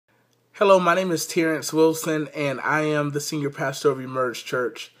Hello, my name is Terrence Wilson, and I am the senior pastor of Emerge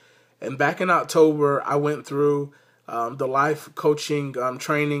Church. And back in October, I went through the life coaching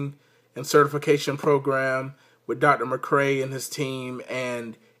training and certification program with Dr. McCrae and his team,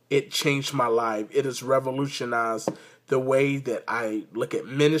 and it changed my life. It has revolutionized the way that I look at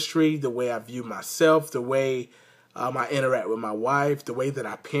ministry, the way I view myself, the way I interact with my wife, the way that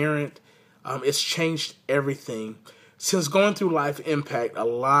I parent. It's changed everything. Since going through Life Impact, a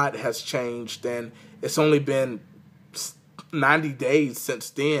lot has changed, and it's only been 90 days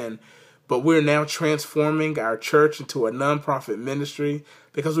since then. But we're now transforming our church into a nonprofit ministry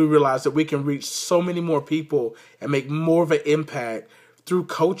because we realize that we can reach so many more people and make more of an impact through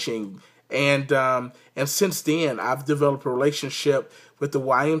coaching. And since then, I've developed a relationship with the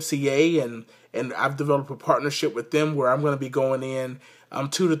YMCA, and I've developed a partnership with them where I'm going to be going in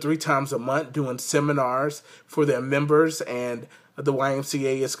 2 to 3 times a month doing seminars for their members, and the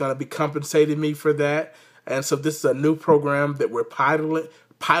YMCA is going to be compensating me for that. And so this is a new program that we're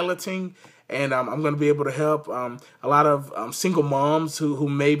piloting, and I'm going to be able to help a lot of single moms who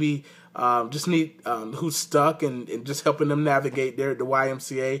maybe just need, who's stuck, and just helping them navigate the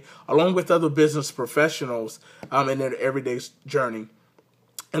YMCA, along with other business professionals in their everyday journey.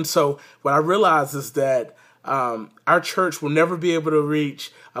 And so what I realize is that our church will never be able to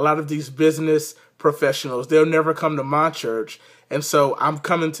reach a lot of these business professionals. They'll never come to my church. And so I'm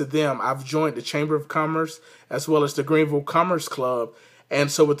coming to them. I've joined the Chamber of Commerce as well as the Greenville Commerce Club. And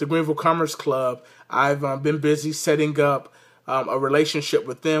so with the Greenville Commerce Club, I've been busy setting up a relationship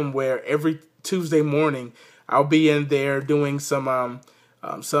with them where every Tuesday morning I'll be in there doing some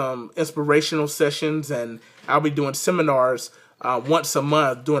inspirational sessions, and I'll be doing seminars once a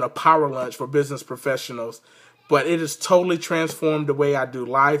month, doing a power lunch for business professionals. But it has totally transformed the way I do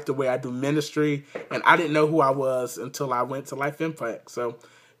life, the way I do ministry, and I didn't know who I was until I went to Life Impact. So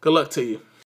good luck to you.